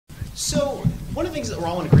So one of the things that we're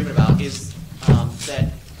all in agreement about is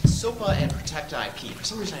that SOPA and Protect IP, for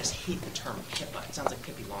some reason I just hate the term PIPA, it sounds like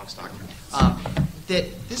Pippi Longstock,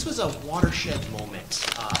 that this was a watershed moment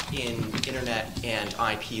in internet and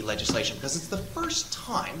IP legislation because it's the first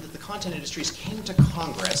time that the content industries came to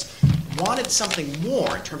Congress, wanted something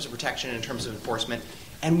more in terms of protection and in terms of enforcement,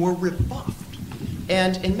 and were rebuffed.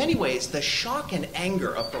 And in many ways, the shock and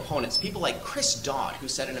anger of proponents, people like Chris Dodd, who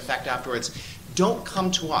said in effect afterwards, don't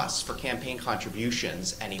come to us for campaign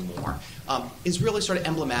contributions anymore, is really sort of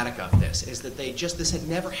emblematic of this, is that this had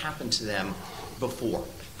never happened to them before.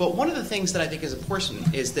 But one of the things that I think is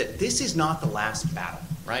important is that this is not the last battle,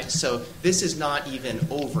 right? So this is not even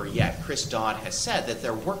over yet. Chris Dodd has said that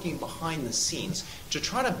they're working behind the scenes to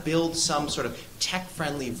try to build some sort of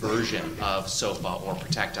tech-friendly version of SOPA or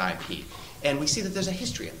Protect IP. And we see that there's a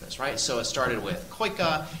history of this, right? So it started with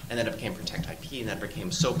COICA, and then it became Protect IP, and then it became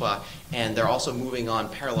SOPA, and they're also moving on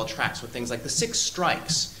parallel tracks with things like the 6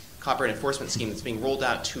 Strikes copyright enforcement scheme that's being rolled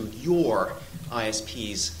out to your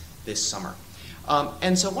ISPs this summer.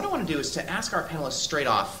 And so what I want to do is to ask our panelists straight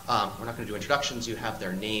off, we're not going to do introductions, you have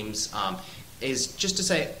their names, is just to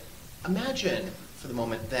say, imagine for the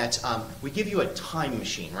moment that we give you a time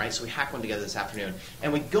machine, right? So we hack one together this afternoon,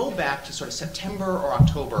 and we go back to sort of September or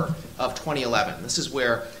October of 2011. This is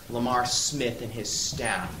where Lamar Smith and his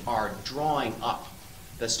staff are drawing up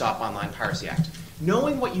the Stop Online Piracy Act.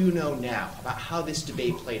 Knowing what you know now about how this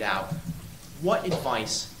debate played out, what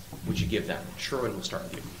advice would you give them? Sherwin, we'll start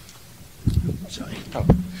with you. Sorry. Oh.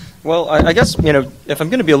 Well, I guess, you know, if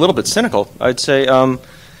I'm going to be a little bit cynical, I'd say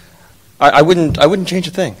I wouldn't change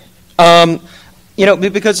a thing. You know,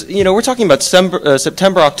 because, you know, we're talking about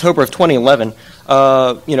September, October of 2011.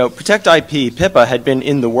 You know, Protect IP, PIPA had been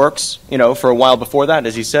in the works, you know, for a while before that,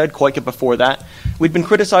 as you said, COICA before that. We'd been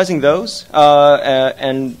criticizing those,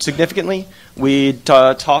 and significantly, we'd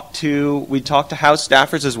talk to House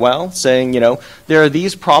staffers as well, saying, you know, there are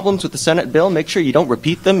these problems with the Senate bill, make sure you don't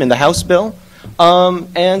repeat them in the House bill.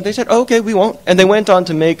 And they said, oh, okay, we won't. And they went on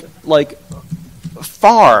to make, like,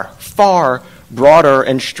 far broader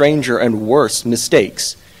and stranger and worse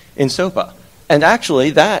mistakes in SOPA. And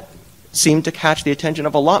actually, that seemed to catch the attention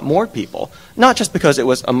of a lot more people, not just because it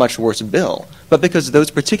was a much worse bill, but because those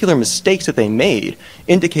particular mistakes that they made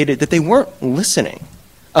indicated that they weren't listening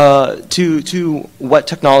to what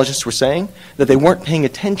technologists were saying, that they weren't paying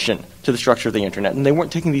attention to the structure of the internet, and they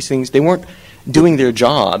weren't taking these things, they weren't doing their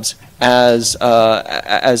jobs as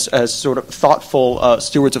sort of thoughtful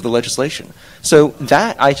stewards of the legislation. So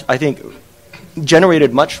that, I think,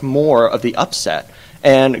 generated much more of the upset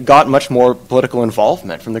and got much more political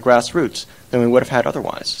involvement from the grassroots than we would have had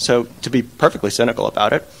otherwise. So to be perfectly cynical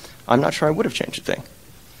about it, I'm not sure I would have changed a thing.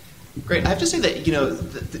 Great. I have to say that, you know,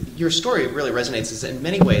 your story really resonates. Is in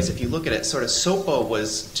many ways, if you look at it, sort of SOPA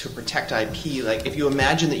was to protect IP. Like, if you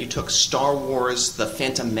imagine that you took Star Wars, The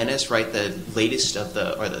Phantom Menace, right, the latest of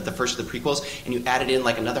the first of the prequels, and you added in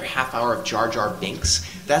like another half hour of Jar Jar Binks,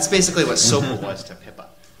 that's basically what SOPA was to PIPA.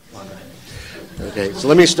 Well, go ahead. Okay, so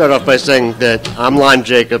let me start off by saying that I'm Lon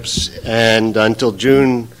Jacobs, and until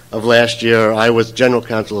June of last year, I was general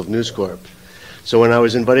counsel of News Corp. So when I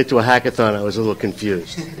was invited to a hackathon, I was a little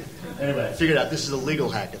confused. Anyway, I figured out this is a legal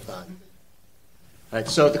hackathon. All right,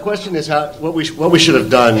 so the question is what we should have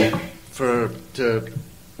done to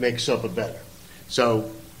make SOPA better.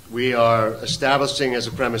 So we are establishing as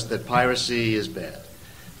a premise that piracy is bad.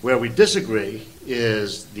 Where we disagree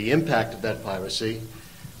is the impact of that piracy.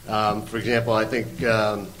 For example, I think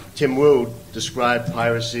Tim Wu described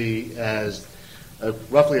piracy as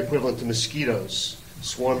roughly equivalent to mosquitoes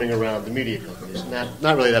swarming around the media companies.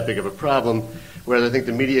 Not really that big of a problem, whereas I think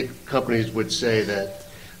the media companies would say that,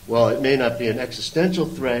 well, it may not be an existential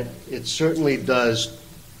threat, it certainly does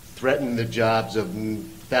threaten the jobs of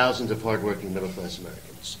thousands of hardworking middle-class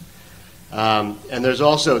Americans. And there's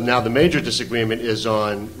also, now the major disagreement is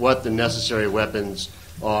on what the necessary weapons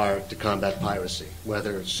are to combat piracy,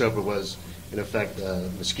 whether SOPA was, in effect, a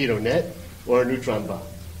mosquito net or a neutron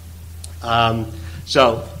bomb.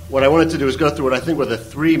 So what I wanted to do is go through what I think were the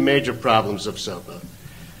 3 major problems of SOPA.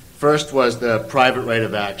 First was the private right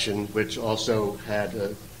of action, which also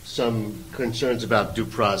had some concerns about due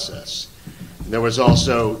process. And there was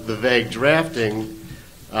also the vague drafting.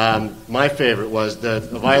 My favorite was that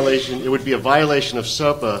it would be a violation of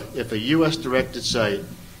SOPA if a U.S.-directed site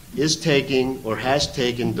is taking or has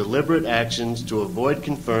taken deliberate actions to avoid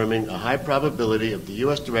confirming a high probability of the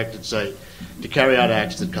U.S.-directed site to carry out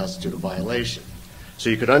acts that constitute a violation. So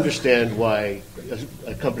you could understand why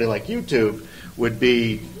a company like YouTube would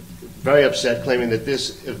be very upset, claiming that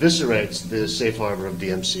this eviscerates the safe harbor of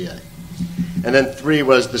DMCA. And then 3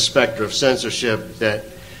 was the specter of censorship, that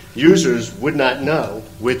users would not know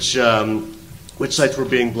which sites were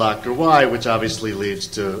being blocked or why, which obviously leads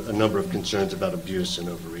to a number of concerns about abuse and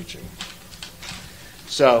overreaching.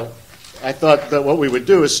 So I thought that what we would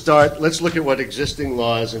do is let's look at what existing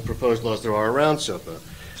laws and proposed laws there are around SOPA.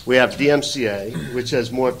 We have DMCA, which has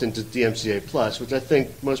morphed into DMCA Plus, which I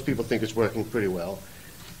think most people think is working pretty well,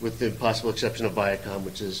 with the possible exception of Viacom,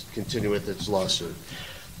 which is continuing with its lawsuit.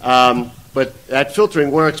 But that filtering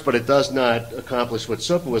works, but it does not accomplish what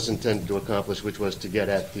SOPA was intended to accomplish, which was to get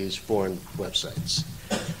at these foreign websites.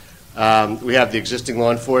 We have the existing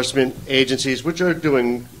law enforcement agencies, which are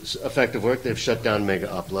doing effective work. They've shut down Mega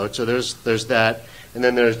Upload. So there's that. And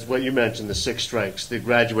then there's what you mentioned, the 6 strikes, the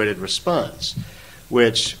graduated response,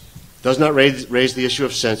 which does not raise the issue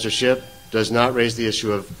of censorship, does not raise the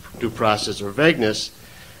issue of due process or vagueness,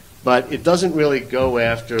 but it doesn't really go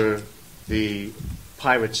after the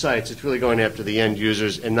pirate sites. It's really going after the end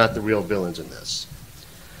users and not the real villains in this.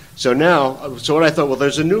 So what I thought, well,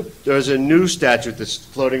 there's a new statute that's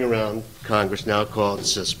floating around Congress now called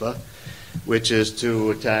CISPA, which is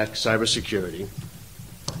to attack cybersecurity.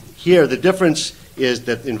 Here, the difference is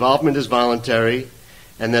that involvement is voluntary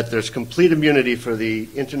and that there's complete immunity for the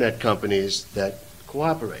internet companies that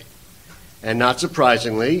cooperate. And not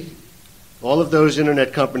surprisingly, all of those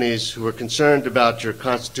internet companies who are concerned about your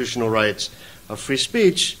constitutional rights of free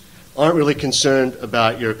speech aren't really concerned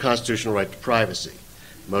about your constitutional right to privacy,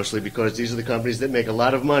 mostly because these are the companies that make a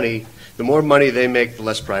lot of money. The more money they make, the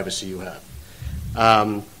less privacy you have.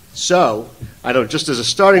 So, just as a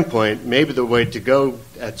starting point, maybe the way to go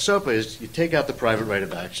at SOPA is you take out the private right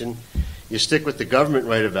of action, you stick with the government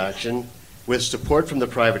right of action with support from the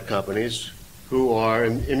private companies who are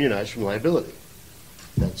immunized from liability.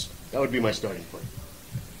 That would be my starting point.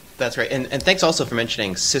 That's right, and thanks also for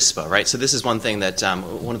mentioning CISPA, right? So this is one thing that,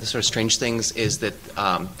 one of the sort of strange things is that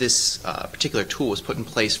this particular tool was put in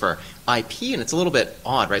place for IP, and it's a little bit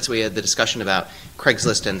odd, right? So we had the discussion about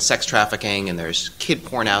Craigslist and sex trafficking, and there's kid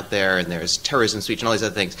porn out there, and there's terrorism speech, and all these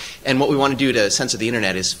other things. And what we want to do to censor the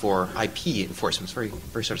internet is for IP enforcement. It's very,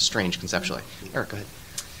 very sort of strange conceptually. Eric, go ahead.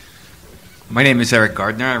 My name is Eric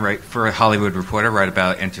Gardner. I write for a Hollywood Reporter, write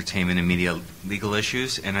about entertainment and media legal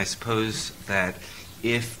issues, and I suppose that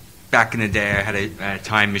if back in the day I had a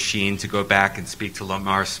time machine to go back and speak to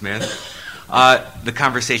Lamar Smith, the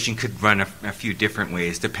conversation could run a few different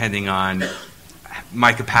ways depending on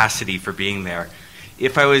my capacity for being there.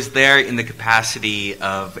 If I was there in the capacity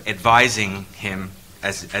of advising him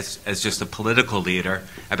as just a political leader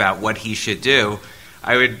about what he should do,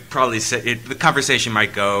 I would probably say, the conversation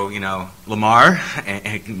might go, Lamar,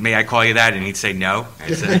 and may I call you that? And he'd say no.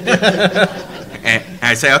 I'd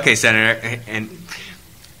say, okay, Senator, and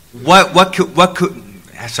what could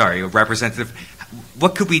Representative,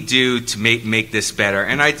 what could we do to make this better?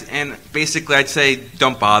 And basically I'd say,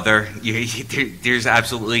 don't bother. There's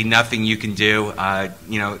absolutely nothing you can do.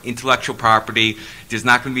 Intellectual property, there's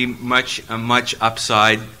not going to be much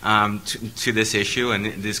upside to this issue, and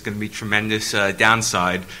there's going to be tremendous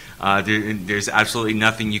downside. There's absolutely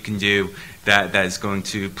nothing you can do that is going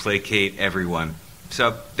to placate everyone.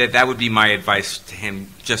 So that would be my advice to him,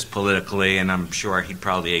 just politically, and I'm sure he'd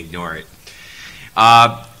probably ignore it.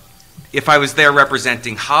 If I was there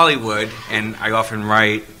representing Hollywood, and I often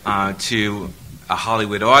write to a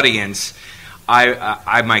Hollywood audience,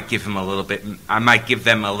 I might give him a little bit. I might give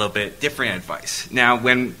them a little bit different advice. Now,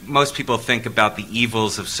 when most people think about the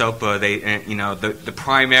evils of SOPA,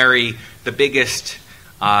 the biggest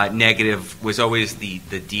negative was always the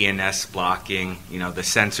DNS blocking, the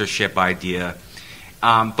censorship idea.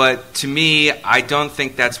 But to me, I don't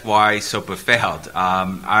think that's why SOPA failed.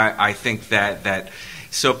 I think that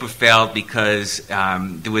SOPA failed because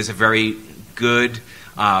there was a very good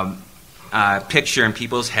picture in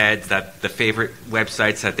people's heads that the favorite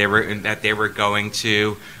websites that they were going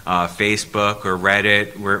to, Facebook or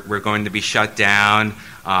Reddit, were going to be shut down,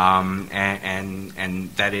 and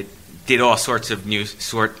that it did all sorts of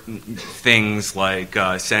things like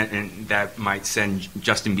that might send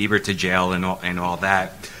Justin Bieber to jail and all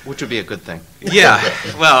that. Which would be a good thing. Yeah,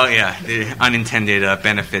 well, yeah, the unintended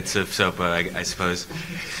benefits of SOPA, I suppose.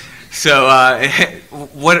 So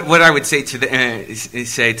what I would say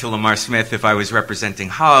to Lamar Smith if I was representing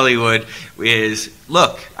Hollywood is,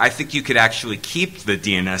 look, I think you could actually keep the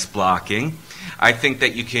DNS blocking. I think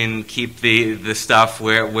that you can keep the stuff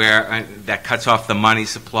where that cuts off the money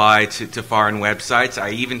supply to foreign websites. I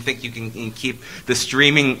even think you can keep the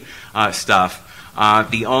streaming stuff.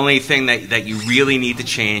 The only thing that you really need to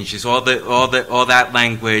change is all that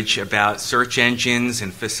language about search engines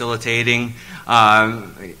and facilitating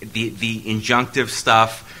the injunctive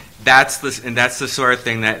stuff. That's the sort of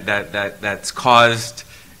thing that's caused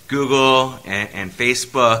Google and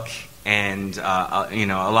Facebook and you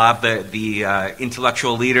know, a lot of the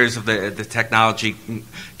intellectual leaders of the technology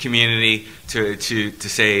community to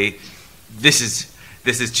say this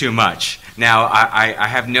is too much. Now, I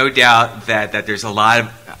have no doubt that there's a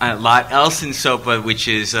lot else in SOPA which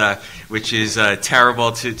is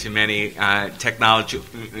terrible to many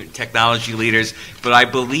technology leaders. But I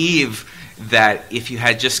believe that if you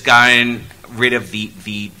had just gotten rid of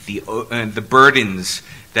the burdens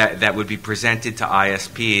that would be presented to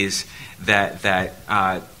ISPs, that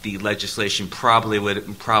the legislation probably would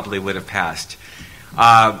have passed.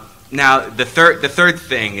 Now, the third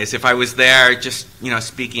thing is, if I was there, just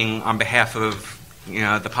speaking on behalf of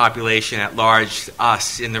the population at large,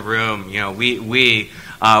 us in the room,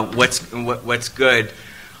 what's good.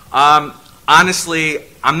 Honestly,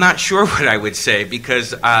 I'm not sure what I would say,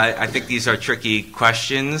 because I think these are tricky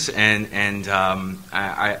questions, and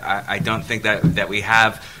I don't think that we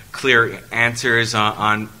have clear answers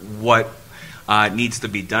on what needs to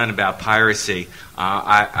be done about piracy.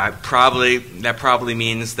 That probably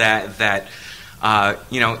means that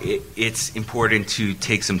it's important to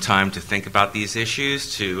take some time to think about these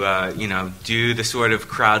issues, to do the sort of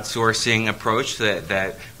crowdsourcing approach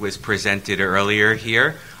that was presented earlier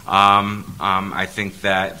here. I think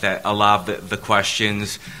that a lot of the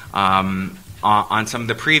questions on some of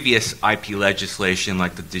the previous IP legislation,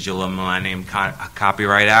 like the Digital Millennium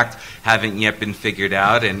Copyright Act, haven't yet been figured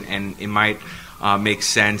out, and it might make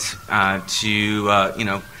sense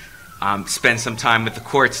to spend some time with the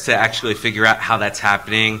courts to actually figure out how that's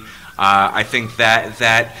happening. I think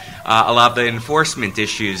that a lot of the enforcement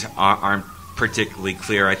issues aren't particularly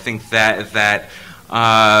clear. I think that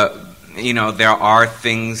there are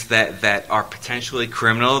things that are potentially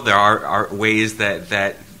criminal. There are ways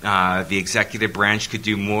that the executive branch could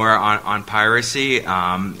do more on piracy,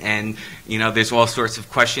 and there's all sorts of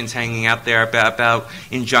questions hanging out there about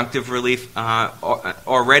injunctive relief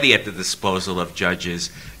already at the disposal of judges.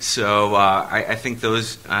 So I think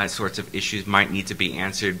those sorts of issues might need to be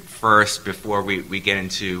answered first before we get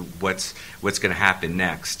into what's going to happen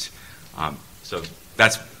next. So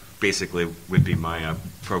that's basically would be my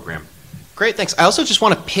program. Great, thanks. I also just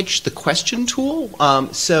want to pitch the question tool.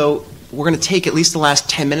 So we're going to take at least the last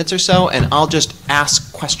 10 minutes or so, and I'll just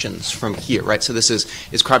ask questions from here, right? So this is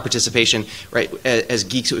crowd participation, right? As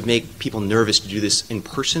geeks, it would make people nervous to do this in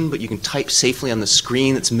person, but you can type safely on the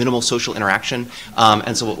screen. It's minimal social interaction,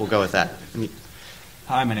 and so we'll go with that.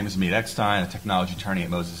 Hi, my name is Mead Eckstein, a technology attorney at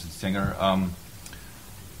Moses & Singer.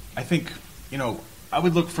 I think, I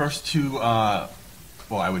would look first to,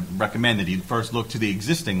 I would recommend that you first look to the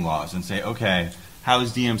existing laws and say, okay, how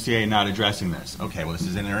is DMCA not addressing this? Okay, well, this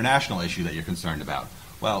is an international issue that you're concerned about.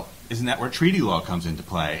 Well, isn't that where treaty law comes into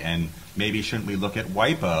play? And maybe shouldn't we look at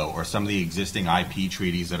WIPO or some of the existing IP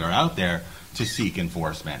treaties that are out there to seek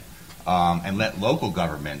enforcement and let local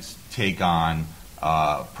governments take on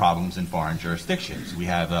problems in foreign jurisdictions? We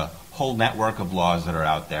have a whole network of laws that are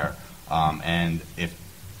out there, and if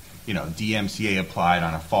DMCA applied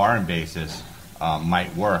on a foreign basis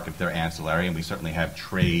might work if they're ancillary, and we certainly have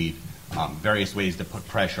trade, various ways to put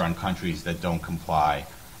pressure on countries that don't comply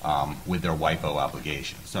with their WIPO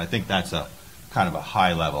obligations. So I think that's a kind of a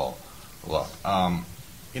high level look.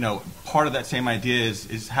 Part of that same idea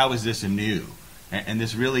is how is this anew? And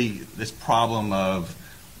this problem of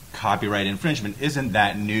copyright infringement isn't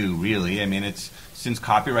that new, really. I mean, it's since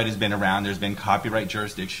copyright has been around, there's been copyright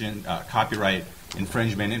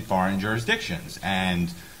infringement in foreign jurisdictions,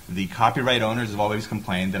 and the copyright owners have always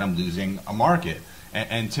complained that I'm losing a market.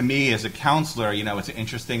 And to me, as a counselor, it's an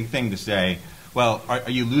interesting thing to say, well, are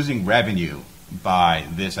you losing revenue by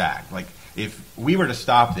this act? Like, if we were to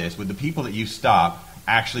stop this, would the people that you stop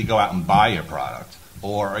actually go out and buy your product?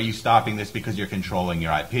 Or are you stopping this because you're controlling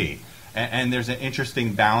your IP? And there's an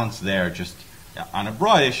interesting balance there, just on a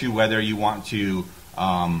broad issue, whether you want to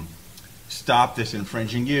stop this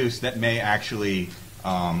infringing use that may actually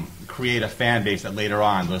create a fan base that later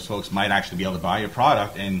on those folks might actually be able to buy your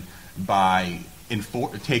product, and by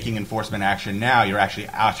taking enforcement action now, you're actually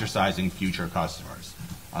ostracizing future customers.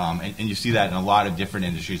 And you see that in a lot of different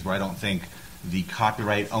industries where I don't think the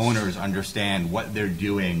copyright owners understand what they're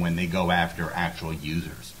doing when they go after actual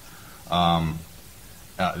users.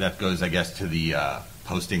 That goes, I guess, to the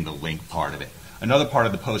posting the link part of it. Another part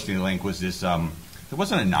of the posting the link was this, there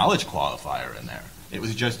wasn't a knowledge qualifier in there. It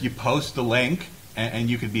was just you post the link and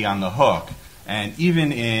you could be on the hook. And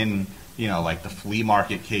even in like the flea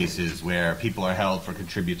market cases where people are held for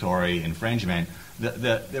contributory infringement,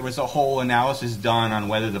 there was a whole analysis done on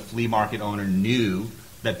whether the flea market owner knew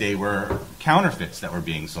that they were counterfeits that were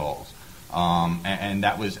being sold. And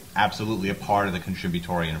that was absolutely a part of the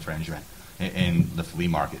contributory infringement in the flea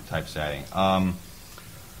market type setting.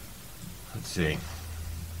 Let's see.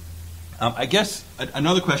 I guess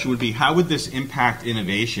another question would be, how would this impact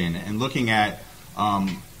innovation? And looking at,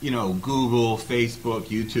 Google, Facebook,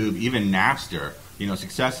 YouTube, even Napster,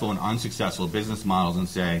 successful and unsuccessful business models, and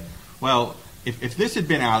say, well, if this had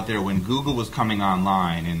been out there when Google was coming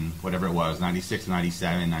online in whatever it was, 96,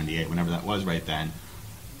 97, 98, whenever that was right then,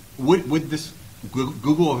 would this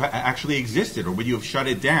Google have actually existed, or would you have shut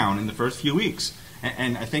it down in the first few weeks?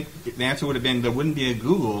 And I think the answer would have been there wouldn't be a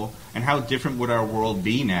Google, and how different would our world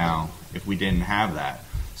be now if we didn't have that?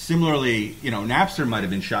 Similarly, Napster might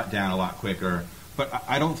have been shut down a lot quicker, but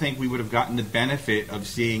I don't think we would have gotten the benefit of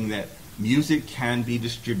seeing that music can be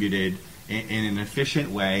distributed in an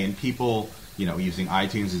efficient way, and people, using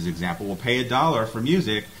iTunes as an example, will pay $1 for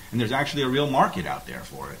music, and there's actually a real market out there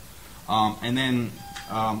for it. And then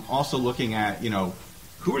also looking at,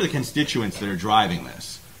 who are the constituents that are driving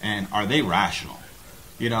this, and are they rational?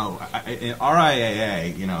 In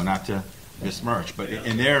RIAA, not to besmirch, but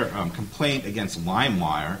in their complaint against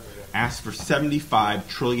LimeWire, asked for $75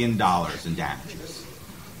 trillion in damages.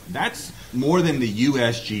 That's more than the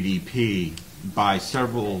U.S. GDP by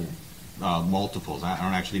several multiples. I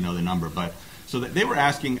don't actually know the number, but so that they were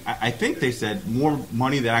asking, I think they said more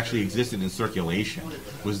money that actually existed in circulation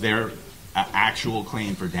was their actual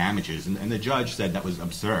claim for damages, and the judge said that was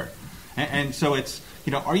absurd. And so it's,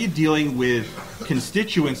 are you dealing with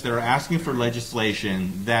constituents that are asking for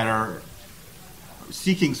legislation that are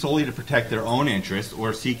seeking solely to protect their own interests,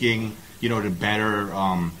 or seeking, to better,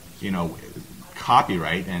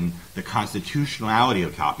 copyright and the constitutionality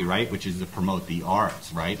of copyright, which is to promote the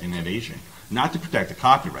arts, right, and innovation, not to protect the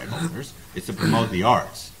copyright holders, it's to promote the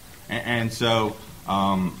arts. And so,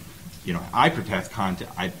 I protect content.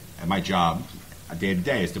 My job, day to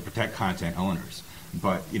day, is to protect content owners.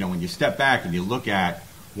 But when you step back and you look at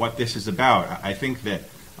what this is about, I think that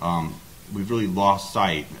we've really lost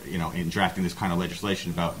sight, in drafting this kind of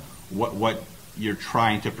legislation about what you're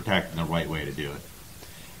trying to protect and the right way to do it.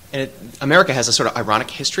 And America has a sort of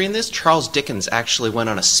ironic history in this. Charles Dickens actually went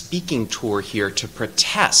on a speaking tour here to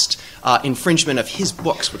protest infringement of his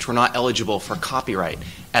books, which were not eligible for copyright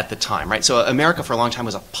at the time, right? So America for a long time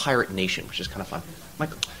was a pirate nation, which is kind of fun.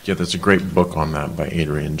 Michael? Yeah, there's a great book on that by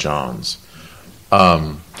Adrian Johns.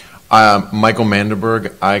 Michael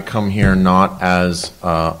Mandelberg, I come here not as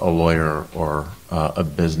a lawyer or a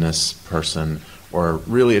business person or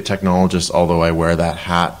really a technologist, although I wear that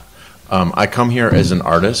hat. I come here as an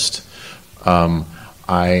artist. I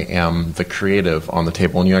am the creative on the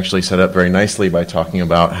table, and you actually set up very nicely by talking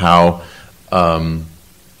about how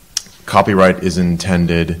copyright is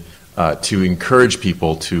intended to encourage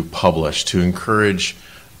people to publish, to encourage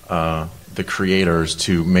the creators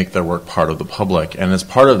to make their work part of the public, and as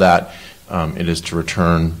part of that, it is to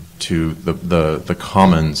return to the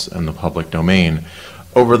commons and the public domain.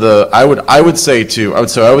 I would say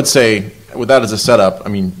with that as a setup, I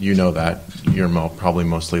mean, that you're probably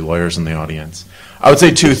mostly lawyers in the audience. I would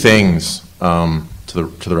say two things to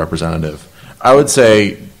the representative. I would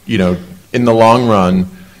say, in the long run,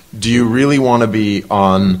 do you really want to be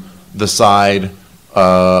on the side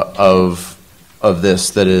of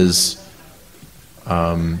this that is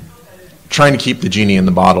trying to keep the genie in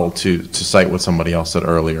the bottle, to cite what somebody else said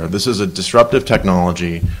earlier? This is a disruptive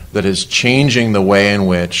technology that is changing the way in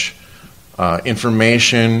which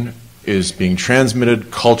information is being transmitted,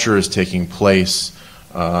 culture is taking place,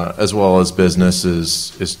 as well as business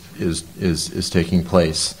is taking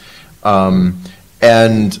place.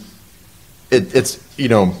 And it's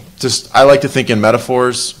just, I like to think in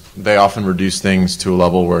metaphors. They often reduce things to a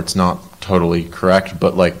level where it's not totally correct,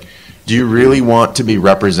 but do you really want to be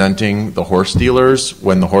representing the horse dealers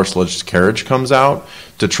when the horseless carriage comes out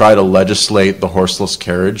to try to legislate the horseless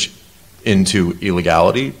carriage into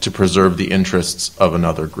illegality to preserve the interests of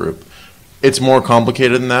another group? It's more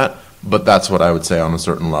complicated than that, but that's what I would say on a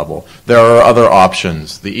certain level. There are other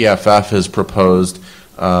options. The EFF has proposed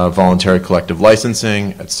voluntary collective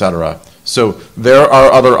licensing, etc. So there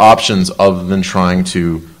are other options other than trying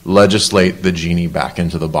to legislate the genie back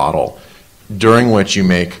into the bottle, during which you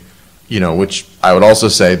make, which I would also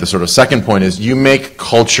say the sort of second point is you make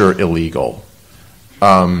culture illegal.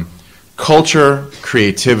 Culture,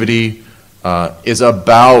 creativity is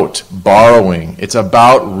about borrowing. It's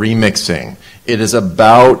about remixing. It is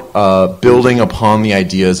about building upon the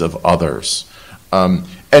ideas of others.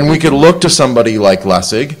 And we could look to somebody like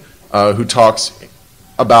Lessig, who talks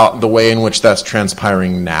about the way in which that's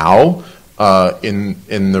transpiring now in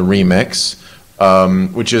the remix,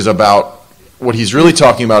 which is about what he's really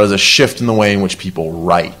talking about is a shift in the way in which people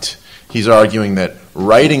write. He's arguing that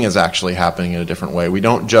writing is actually happening in a different way. We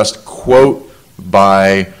don't just quote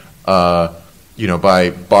by by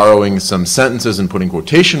borrowing some sentences and putting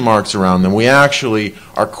quotation marks around them. We actually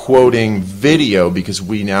are quoting video because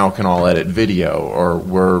we now can all edit video, or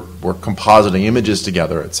we're compositing images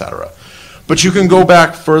together, etc. But you can go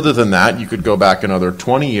back further than that. You could go back another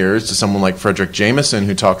 20 years to someone like Frederick Jameson,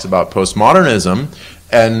 who talks about postmodernism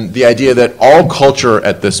and the idea that all culture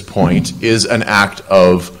at this point is an act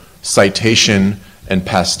of citation and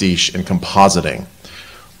pastiche and compositing.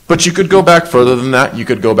 But you could go back further than that. You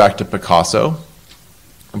could go back to Picasso.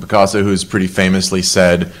 And Picasso, who's pretty famously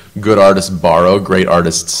said, "Good artists borrow, great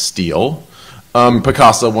artists steal."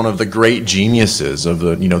 Picasso, one of the great geniuses of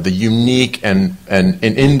the the unique and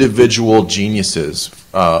individual geniuses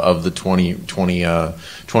of the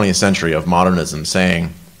 20th century of modernism,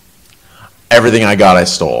 saying, "Everything I got, I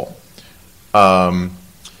stole."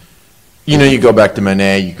 You go back to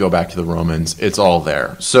Manet, you go back to the Romans, it's all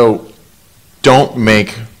there. So don't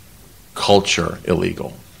make culture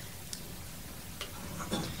illegal.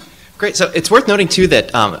 Great. So it's worth noting, too, that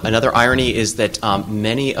another irony is that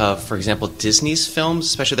many of, for example, Disney's films,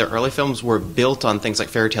 especially their early films, were built on things like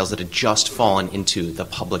fairy tales that had just fallen into the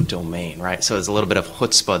public domain, right? So there's a little bit of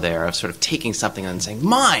chutzpah there of sort of taking something and saying,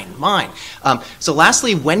 mine. So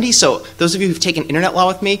lastly, Wendy, so those of you who've taken internet law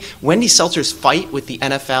with me, Wendy Seltzer's fight with the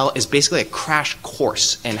NFL is basically a crash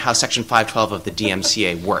course in how Section 512 of the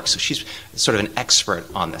DMCA works. So she's sort of an expert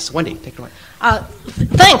on this. Wendy, take it away.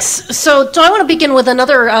 Thanks. So I want to begin with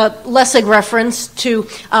another Lessig reference to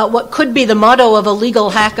what could be the motto of a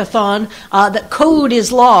legal hackathon, that code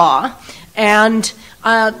is law. And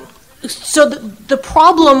so the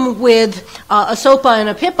problem with a SOPA and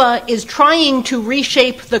a PIPA is trying to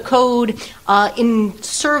reshape the code in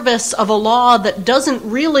service of a law that doesn't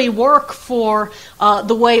really work for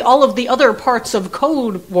the way all of the other parts of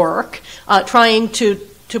code work, trying to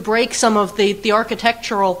break some of the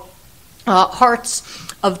architectural hearts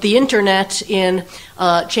of the internet in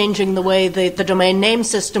changing the way the domain name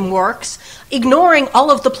system works, ignoring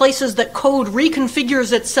all of the places that code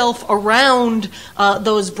reconfigures itself around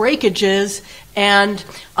those breakages and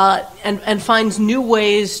finds new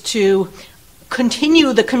ways to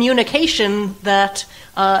continue the communication that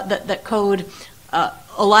code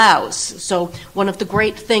allows. So one of the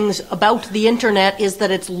great things about the internet is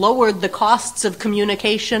that it's lowered the costs of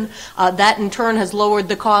communication. That in turn has lowered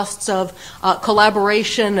the costs of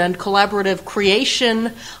collaboration and collaborative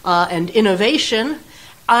creation and innovation.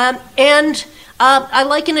 And I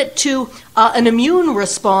liken it to an immune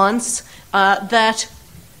response that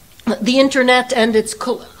the internet and its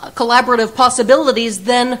collaborative possibilities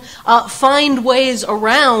then find ways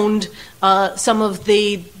around some of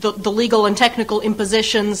the legal and technical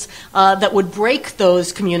impositions that would break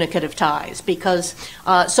those communicative ties, because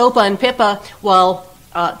SOPA and PIPA, while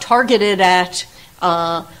targeted at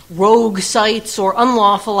rogue sites or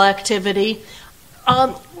unlawful activity,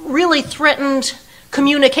 really threatened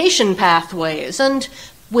communication pathways, and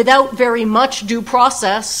without very much due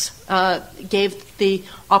process gave the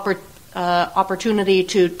opportunity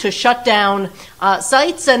to shut down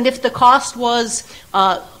sites, and if the cost was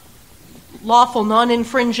lawful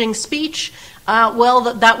non-infringing speech, well,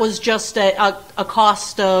 that was just a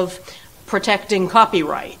cost of protecting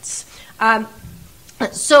copyrights.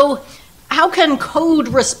 So how can code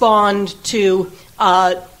respond to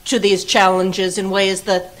these challenges in ways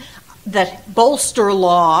that bolster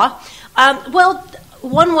law? Well,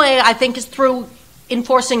 one way I think is through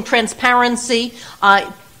enforcing transparency,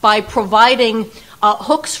 by providing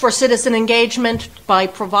hooks for citizen engagement, by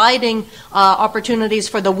providing opportunities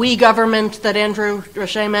for the we government that Andrew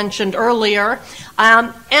Roche mentioned earlier.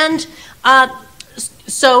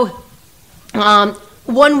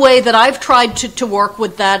 One way that I've tried to work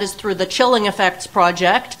with that is through the Chilling Effects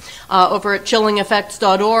project. Over at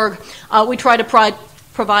chillingeffects.org, we try to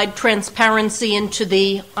provide transparency into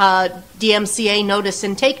the DMCA notice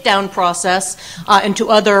and takedown process and to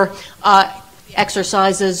other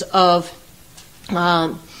exercises of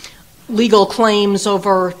legal claims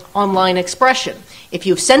over online expression. If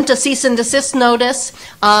you've sent a cease and desist notice,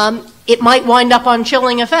 it might wind up on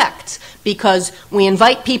Chilling Effects, because we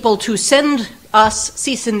invite people to send us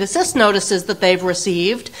cease and desist notices that they've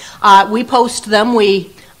received. We post them,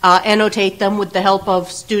 we annotate them with the help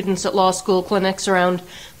of students at law school clinics around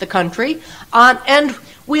the country, and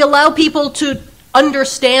we allow people to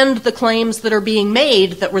understand the claims that are being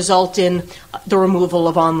made that result in the removal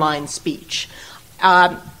of online speech.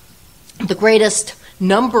 The greatest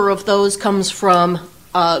number of those comes from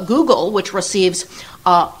Google, which receives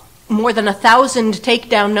more than 1,000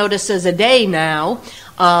 takedown notices a day now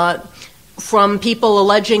from people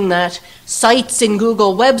alleging that sites in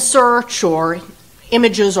Google web search or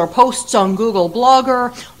images or posts on Google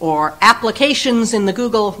Blogger or applications in the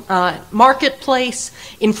Google Marketplace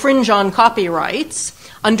infringe on copyrights.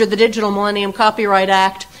 Under the Digital Millennium Copyright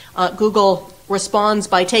Act, Google responds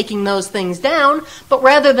by taking those things down, but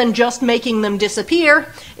rather than just making them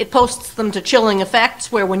disappear, it posts them to chilling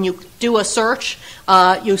effects where when you do a search,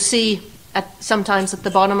 you see sometimes at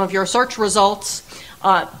the bottom of your search results,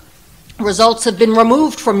 results have been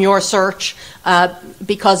removed from your search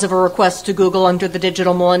because of a request to Google under the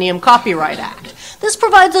Digital Millennium Copyright Act. This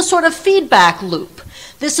provides a sort of feedback loop.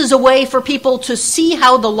 This is a way for people to see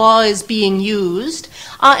how the law is being used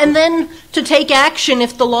and then to take action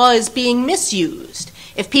if the law is being misused.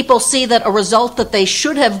 If people see that a result that they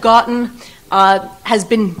should have gotten has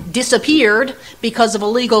been disappeared because of a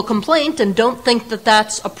legal complaint and don't think that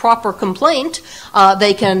that's a proper complaint,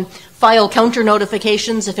 they can file counter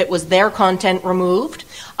notifications if it was their content removed.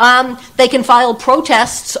 They can file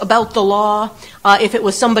protests about the law if it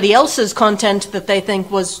was somebody else's content that they think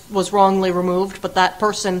was wrongly removed, but that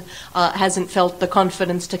person hasn't felt the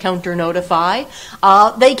confidence to counter notify.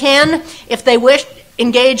 They can, if they wish,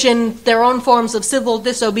 engage in their own forms of civil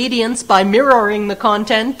disobedience by mirroring the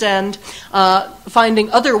content and finding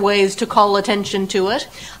other ways to call attention to it.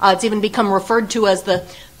 It's even become referred to as the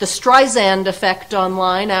Streisand effect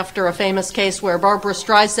online after a famous case where Barbara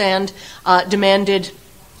Streisand demanded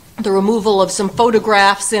the removal of some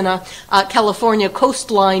photographs in a California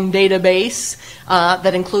coastline database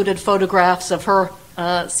that included photographs of her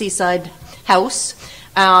seaside house.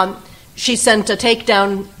 She sent a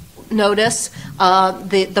takedown notice.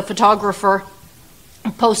 The photographer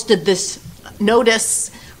posted this notice,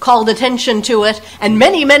 called attention to it, and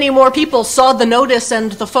many, many more people saw the notice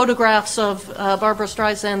and the photographs of Barbara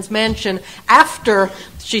Streisand's mansion after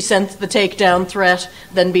she sent the takedown threat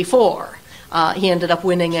than before. He ended up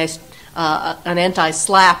winning an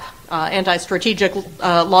anti-SLAPP, anti-strategic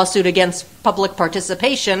lawsuit against public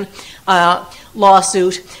participation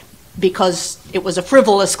lawsuit because it was a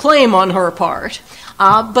frivolous claim on her part.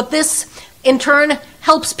 But this, in turn,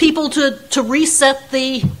 helps people to reset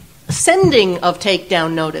the sending of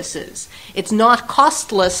takedown notices. It's not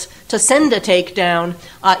costless to send a takedown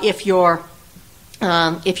if you're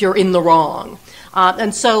in the wrong.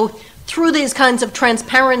 And so through these kinds of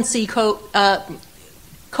transparency code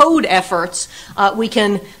efforts, we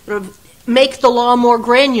can sort of make the law more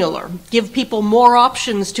granular, give people more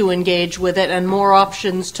options to engage with it and more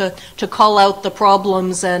options to call out the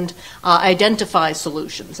problems and identify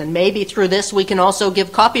solutions. And maybe through this we can also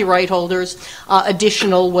give copyright holders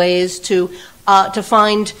additional ways to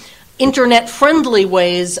find internet-friendly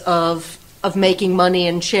ways of making money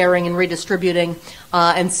and sharing and redistributing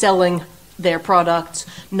and selling their products,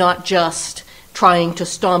 not just trying to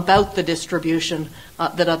stomp out the distribution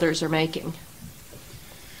that others are making.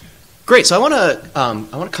 Great. So I want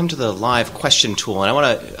to come to the live question tool, and I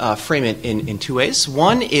want to frame it in two ways.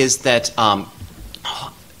 One is that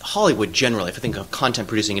Hollywood generally, if you think of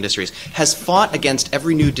content-producing industries, has fought against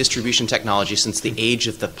every new distribution technology since the age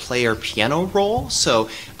of the player-piano roll. So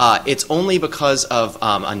it's only because of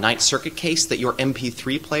a Ninth Circuit case that your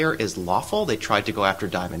MP3 player is lawful. They tried to go after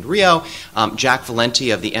Diamond Rio. Jack Valenti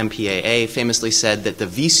of the MPAA famously said that the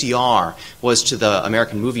VCR was to the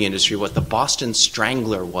American movie industry what the Boston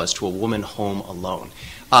Strangler was to a woman home alone.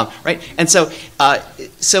 Right, and so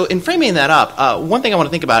in framing that up, one thing I want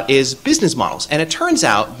to think about is business models. And it turns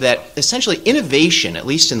out that essentially innovation, at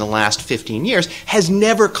least in the last 15 years, has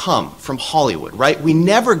never come from Hollywood, right? We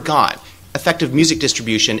never got effective music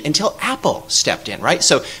distribution until Apple stepped in, right?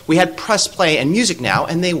 So we had Press Play and Music Now,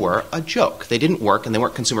 and they were a joke. They didn't work, and they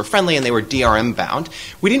weren't consumer friendly, and they were DRM bound.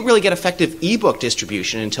 We didn't really get effective ebook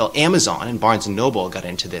distribution until Amazon and Barnes & Noble got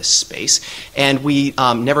into this space, and we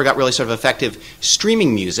never got really sort of effective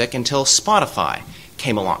streaming music until Spotify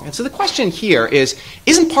came along. And so the question here is,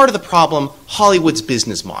 isn't part of the problem Hollywood's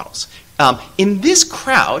business models? In this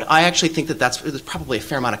crowd, I actually think that there's probably a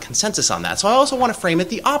fair amount of consensus on that. So I also want to frame it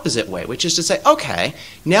the opposite way, which is to say, okay,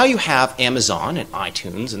 now you have Amazon and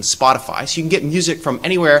iTunes and Spotify, so you can get music from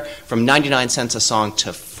anywhere from 99 cents a song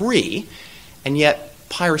to free, and yet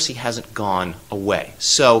piracy hasn't gone away.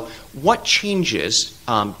 So what changes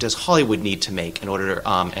does Hollywood need to make in order to,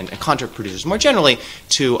 and content producers more generally,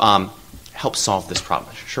 to help solve this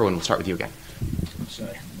problem? Sherwin, we'll start with you again.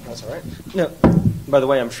 Sorry. That's all right. No. By the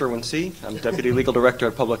way, I'm Sherwin C. I'm Deputy Legal Director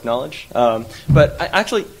at Public Knowledge. But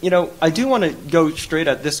actually, I do want to go straight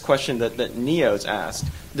at this question that Neo's asked.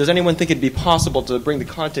 Does anyone think it'd be possible to bring the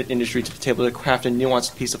content industry to the table to craft a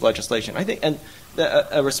nuanced piece of legislation? I think, and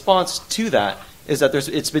a response to that is that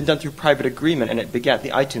it's been done through private agreement and it begat the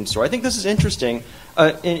iTunes Store. I think this is interesting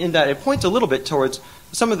in that it points a little bit towards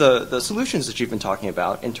some of the solutions that you've been talking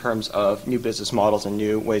about in terms of new business models and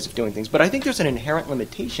new ways of doing things. But I think there's an inherent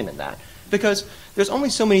limitation in that because there's only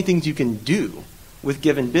so many things you can do with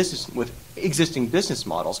existing business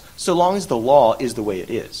models so long as the law is the way it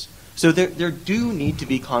is. So there do need to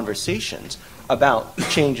be conversations about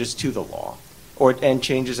changes to the law and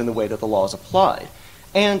changes in the way that the law is applied.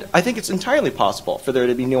 And I think it's entirely possible for there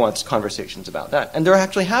to be nuanced conversations about that. And there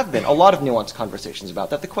actually have been a lot of nuanced conversations about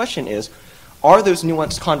that. The question is, are those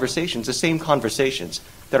nuanced conversations the same conversations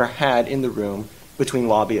that are had in the room between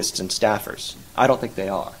lobbyists and staffers? I don't think they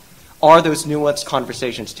are. Are those nuanced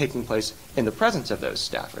conversations taking place in the presence of those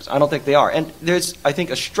staffers? I don't think they are. And there's, I think,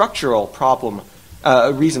 a structural problem,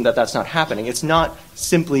 a reason that that's not happening. It's not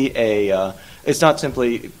simply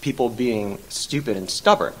people being stupid and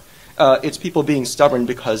stubborn. It's people being stubborn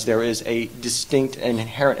because there is a distinct and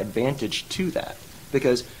inherent advantage to that.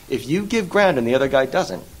 Because if you give ground and the other guy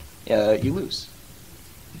doesn't, you lose.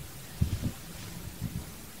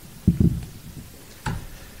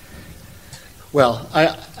 Well,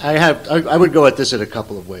 I would go at this in a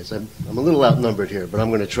couple of ways. I'm a little outnumbered here, but I'm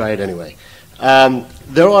going to try it anyway.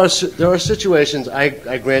 There are situations,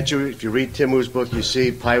 I grant you, if you read Tim Wu's book, you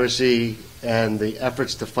see piracy and the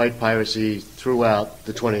efforts to fight piracy throughout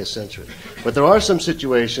the 20th century. But there are some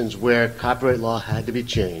situations where copyright law had to be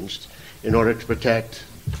changed in order to protect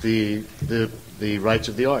the rights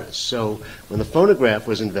of the artists. So when the phonograph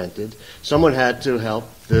was invented, someone had to help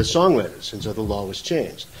the songwriters, and so the law was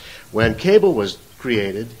changed. When cable was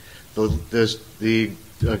created, the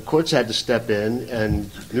courts had to step in and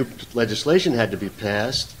new legislation had to be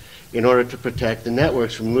passed in order to protect the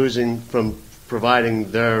networks from providing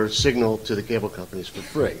their signal to the cable companies for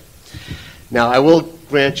free. Now, I will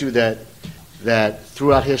grant you that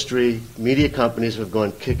throughout history, media companies have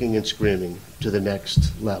gone kicking and screaming to the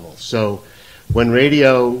next level. So when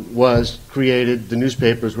radio was created, the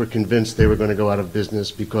newspapers were convinced they were going to go out of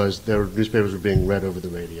business because their newspapers were being read over the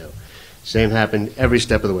radio. Same happened every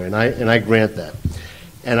step of the way, and I grant that.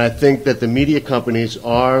 And I think that the media companies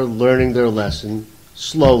are learning their lesson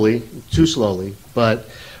slowly, too slowly, but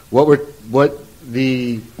what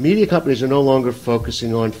the media companies are no longer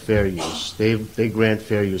focusing on fair use. They grant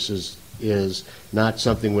fair use is not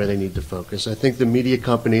something where they need to focus. I think the media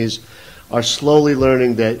companies are slowly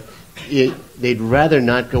learning that they'd rather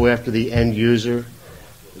not go after the end user.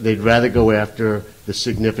 They'd rather go after the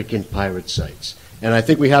significant pirate sites. And I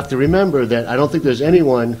think we have to remember that I don't think there's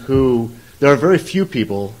anyone there are very few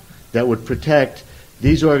people that would protect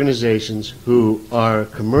these organizations who are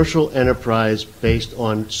commercial enterprise based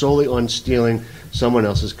solely on stealing someone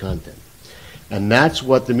else's content. And that's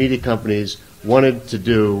what the media companies wanted to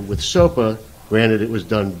do with SOPA. Granted, it was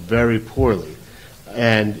done very poorly.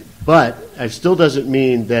 But it still doesn't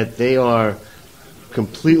mean that they are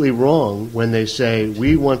completely wrong when they say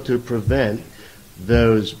we want to prevent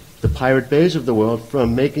the Pirate Bays of the world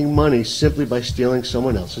from making money simply by stealing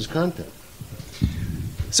someone else's content.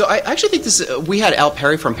 So I actually think we had Al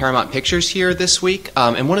Perry from Paramount Pictures here this week,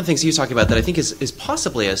 and one of the things he was talking about that I think is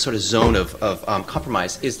possibly a sort of zone of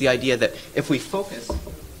compromise is the idea that if we focus,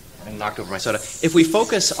 I knocked over my soda, if we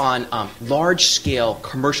focus on large-scale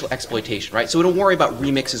commercial exploitation, right? So we don't worry about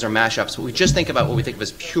remixes or mashups, but we just think about what we think of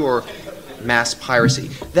as pure mass piracy.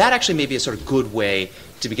 That actually may be a sort of good way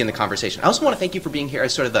to begin the conversation. I also want to thank you for being here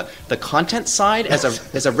as sort of the content side.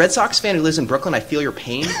 As a Red Sox fan who lives in Brooklyn, I feel your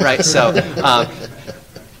pain, right? So,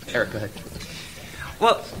 Eric, go ahead.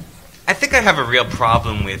 Well, I think I have a real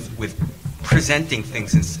problem with presenting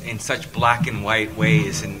things in such black and white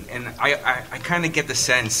ways, and I kind of get the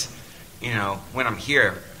sense, when I'm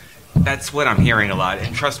here, that's what I'm hearing a lot.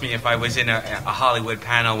 And trust me, if I was in a Hollywood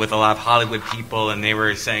panel with a lot of Hollywood people and they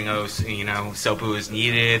were saying, SOPA is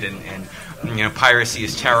needed and piracy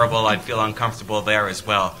is terrible, I'd feel uncomfortable there as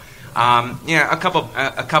well. A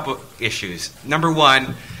couple issues. Number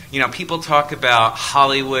one, people talk about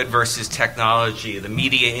Hollywood versus technology, the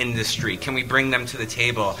media industry. Can we bring them to the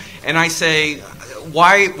table? And I say,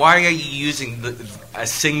 why are you using a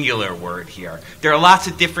singular word here? There are lots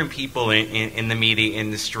of different people in the media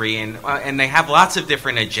industry, and they have lots of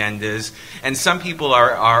different agendas. And some people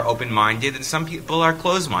are open-minded, and some people are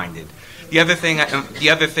closed-minded. The other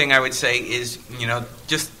thing I would say is,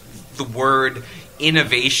 just the word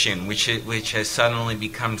innovation, which has suddenly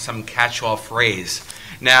become some catch-all phrase.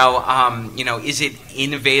 Now, is it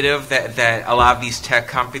innovative that a lot of these tech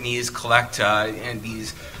companies collect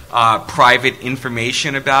these private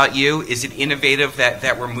information about you? Is it innovative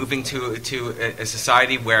that we're moving to a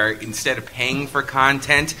society where instead of paying for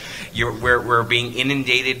content, we're being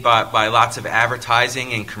inundated by lots of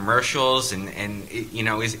advertising and commercials, and you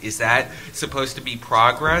know, is that supposed to be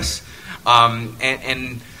progress?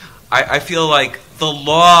 And I feel like the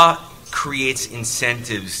law creates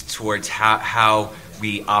incentives towards how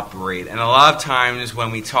we operate. And a lot of times when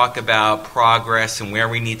we talk about progress and where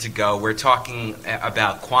we need to go, we're talking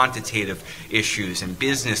about quantitative issues and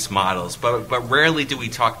business models, but rarely do we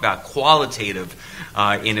talk about qualitative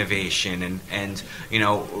innovation and you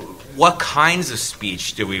know, what kinds of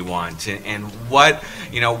speech do we want, and what,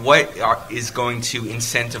 you know, is going to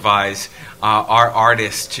incentivize our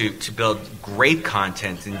artists to build great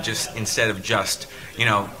content, and just instead of just, you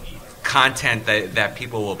know, content that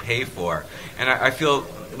people will pay for. And I feel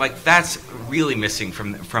like that's really missing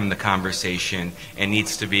from the conversation and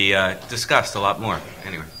needs to be discussed a lot more.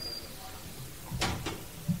 Anyway.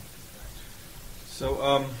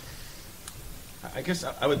 So I guess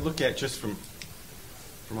I would look at, just from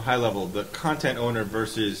a high level, the content owner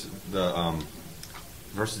versus the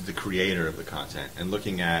creator of the content, and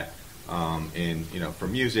looking at you know, for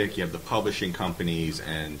music, you have the publishing companies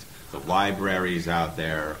and the libraries out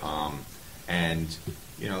there, and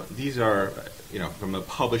you know, these are, you know, from a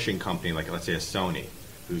publishing company like, let's say, a Sony,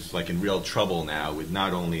 who's like in real trouble now with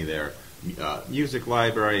not only their music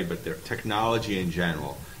library but their technology in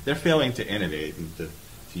general. They're failing to innovate, to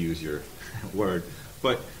use your word.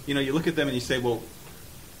 But you know, you look at them and you say, well,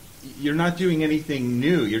 you're not doing anything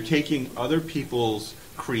new. You're taking other people's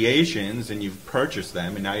creations and you've purchased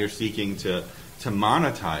them, and now you're seeking to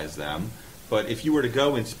monetize them. But if you were to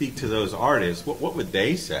go and speak to those artists, what would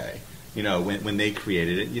they say? You know, when they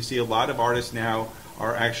created it, you see a lot of artists now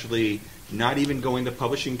are actually not even going the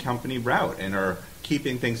publishing company route and are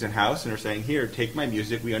keeping things in house and are saying, here, take my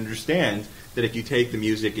music. We understand that if you take the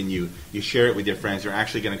music and you share it with your friends, you're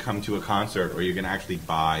actually going to come to a concert, or you're going to actually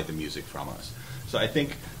buy the music from us. So I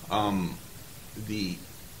think the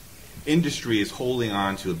industry is holding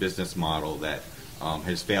on to a business model that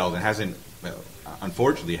has failed and hasn't,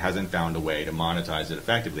 unfortunately, hasn't found a way to monetize it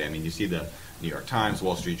effectively. I mean, you see the New York Times,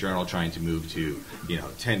 Wall Street Journal trying to move to, you know,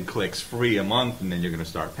 10 clicks free a month, and then you're going to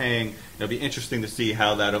start paying. It'll be interesting to see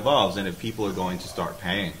how that evolves, and if people are going to start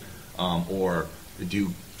paying or do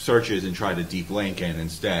searches and try to deep link in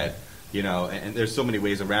instead. You know, and there's so many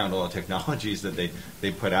ways around all the technologies that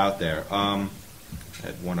they put out there. I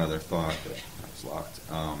had one other thought, but that was locked.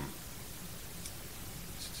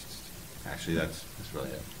 Actually, that's really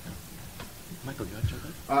it. Yeah. Michael, you want to jump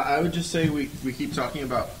in? I would just say we keep talking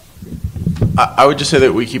about. I would just say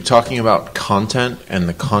that we keep talking about content and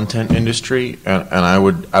the content industry, and I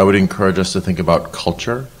would encourage us to think about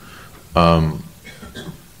culture.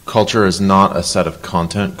 Culture is not a set of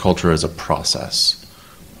content. Culture is a process,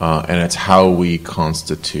 and it's how we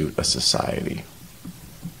constitute a society.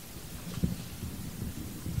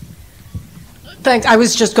 Thanks. I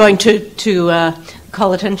was just going to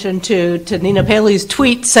call attention to Nina Paley's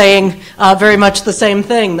tweet saying very much the same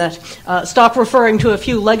thing, that stop referring to a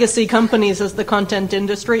few legacy companies as the content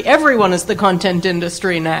industry. Everyone is the content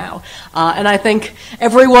industry now. And I think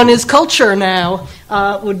everyone is culture now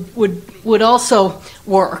would also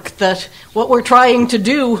work. That what we're trying to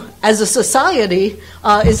do as a society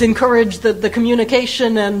is encourage the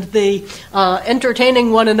communication and the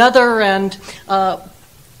entertaining one another, and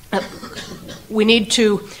we need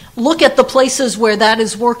to look at the places where that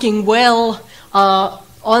is working well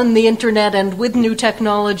on the internet and with new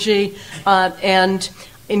technology, and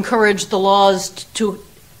encourage the laws to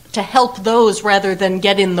help those rather than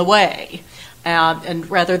get in the way. And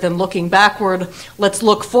rather than looking backward, let's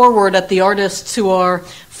look forward at the artists who are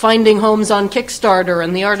finding homes on Kickstarter,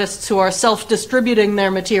 and the artists who are self-distributing their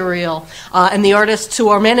material, and the artists who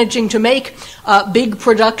are managing to make big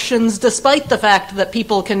productions despite the fact that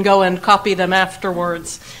people can go and copy them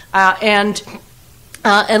afterwards, and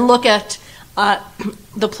look at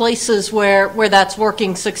the places where that's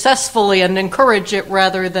working successfully and encourage it,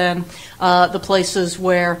 rather than the places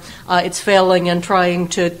where it's failing and trying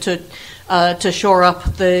to shore up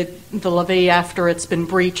the levee after it's been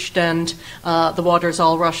breached and the water's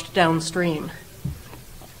all rushed downstream.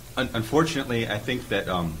 Unfortunately, I think that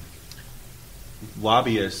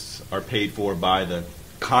lobbyists are paid for by the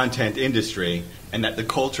content industry, and that the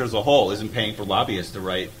culture as a whole isn't paying for lobbyists to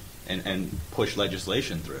write and push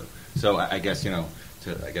legislation through. So I guess, you know,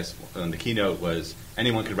 the keynote was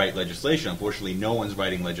anyone could write legislation. Unfortunately, no one's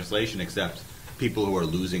writing legislation except people who are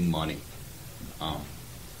losing money.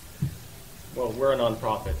 Well, we're a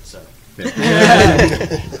nonprofit, so.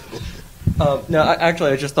 No,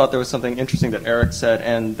 actually, I just thought there was something interesting that Eric said,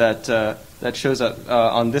 and that shows up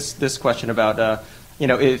on this question about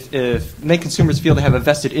if make consumers feel they have a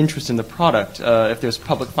vested interest in the product, if there's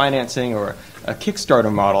public financing or a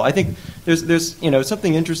Kickstarter model. I think there's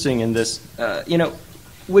something interesting in this.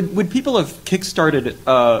 Would people have kickstarted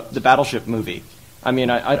the Battleship movie? I mean,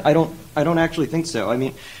 I don't actually think so. I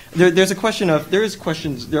mean, there are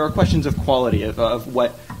questions of quality of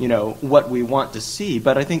what we want to see.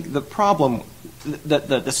 But I think the problem,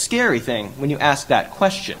 the scary thing when you ask that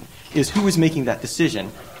question is who is making that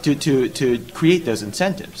decision to create those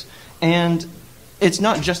incentives. And it's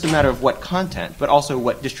not just a matter of what content, but also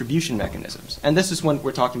what distribution mechanisms. And this is when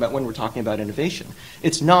we're talking about innovation.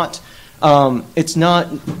 It's not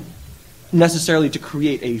necessarily to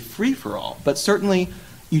create a free-for-all, but certainly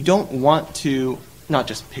you don't want to not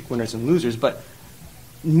just pick winners and losers, but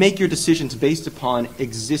make your decisions based upon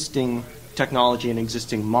existing technology and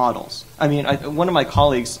existing models. I mean, one of my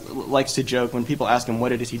colleagues likes to joke when people ask him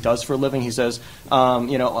what it is he does for a living. He says,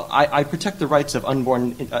 I protect the rights of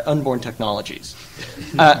unborn technologies.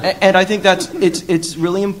 And I think it's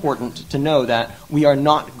really important to know that we are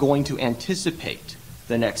not going to anticipate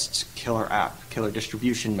the next killer app, killer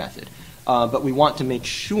distribution method. But we want to make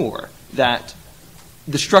sure that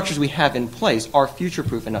the structures we have in place are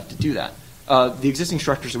future-proof enough to do that. The existing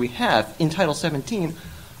structures that we have in Title 17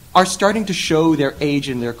 are starting to show their age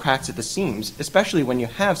and their cracks at the seams, especially when you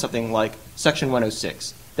have something like Section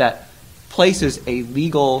 106 that places a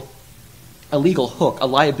legal hook, a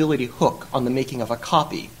liability hook on the making of a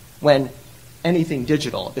copy when anything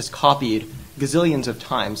digital is copied gazillions of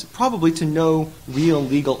times, probably to no real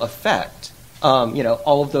legal effect.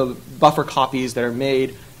 All of the buffer copies that are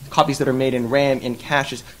made in RAM, in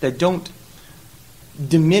caches, that don't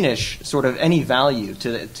diminish sort of any value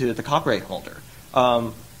to the copyright holder.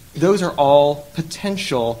 Those are all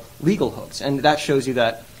potential legal hooks, and that shows you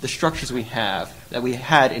that the structures we had in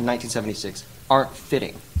 1976 aren't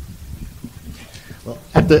fitting. Well,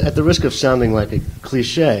 at the risk of sounding like a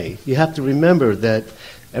cliche, you have to remember that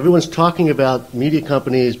everyone's talking about media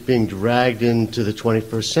companies being dragged into the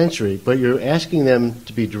 21st century, but you're asking them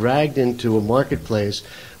to be dragged into a marketplace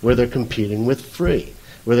where they're competing with free,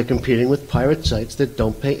 where they're competing with pirate sites that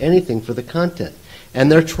don't pay anything for the content. And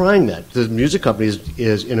they're trying that. The music companies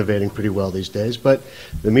is innovating pretty well these days, but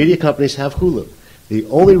the media companies have Hulu. The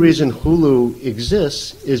only reason Hulu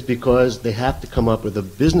exists is because they have to come up with a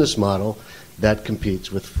business model that competes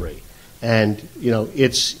with free. And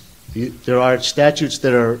there are statutes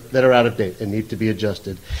that are out of date and need to be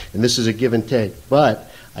adjusted, and this is a give and take. But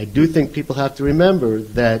I do think people have to remember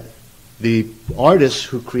that the artists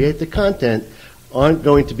who create the content aren't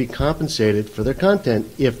going to be compensated for their content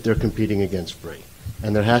if they're competing against free.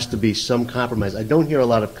 And there has to be some compromise. I don't hear a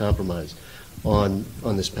lot of compromise on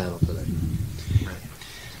this panel today.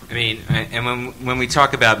 I mean, and when we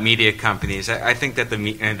talk about media companies, I think that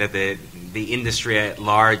the industry at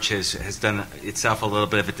large has done itself a little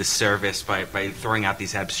bit of a disservice by throwing out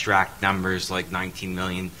these abstract numbers like 19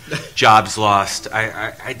 million jobs lost.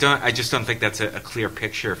 I just don't think that's a clear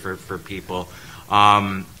picture for people. There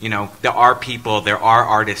are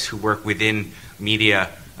artists who work within media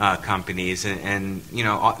companies, and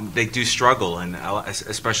they do struggle, and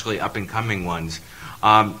especially up and coming ones.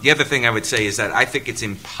 The other thing I would say is that I think it's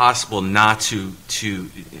impossible not to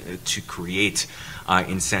create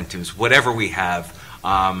incentives. Whatever we have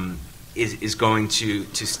is going to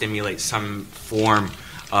stimulate some form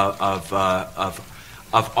of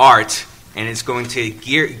art, and it's going to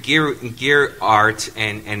gear art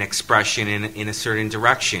and expression in a certain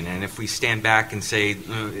direction. And if we stand back and say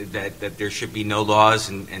that there should be no laws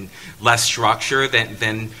and less structure,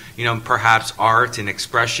 then perhaps art and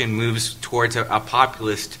expression moves towards a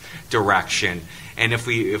populist direction. And if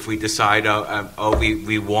we decide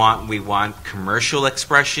we want commercial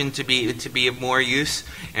expression to be of more use,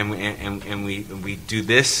 and we do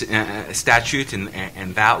this statute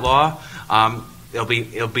and that law,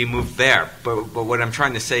 it'll be moved there. But what I'm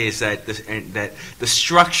trying to say is that the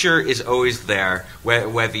structure is always there,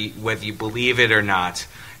 whether you believe it or not.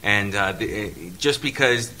 And just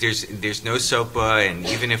because there's no SOPA, and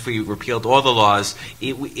even if we repealed all the laws,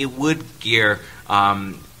 it would gear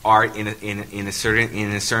art in a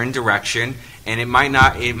certain direction, and it might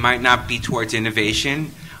not be towards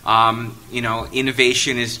innovation.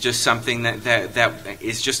 Innovation is just something that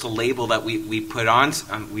is just a label that we put on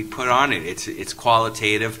it. It's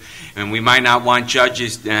qualitative, and we might not want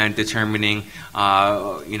judges determining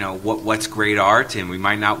what's great art, and we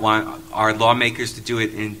might not want our lawmakers to do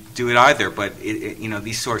it either. But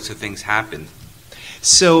these sorts of things happen.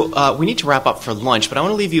 So we need to wrap up for lunch, but I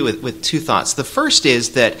want to leave you with two thoughts. The first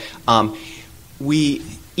is that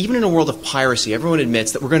even in a world of piracy, everyone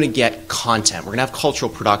admits that we're going to get content. We're going to have cultural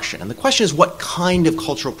production. And the question is what kind of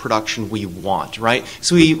cultural production we want, right?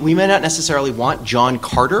 So we may not necessarily want John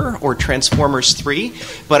Carter or Transformers 3,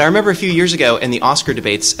 but I remember a few years ago in the Oscar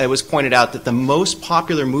debates, it was pointed out that the most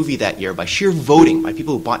popular movie that year, by sheer voting, by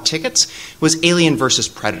people who bought tickets, was Alien versus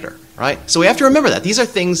Predator, right? So we have to remember that. These are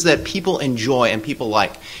things that people enjoy and people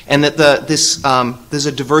like. And that there's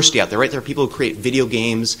a diversity out there, right? There are people who create video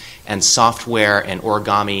games and software and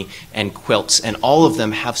origami and quilts, and all of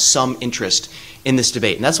them have some interest in this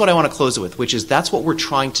debate. And that's what I want to close it with, which is that's what we're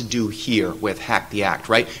trying to do here with Hack the Act,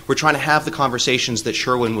 right? We're trying to have the conversations that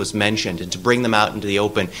Sherwin was mentioned and to bring them out into the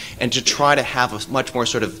open and to try to have a much more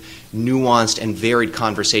sort of nuanced and varied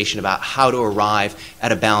conversation about how to arrive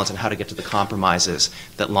at a balance and how to get to the compromises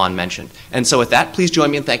that Lon mentioned. And so with that, please join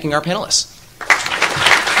me in thanking our panelists.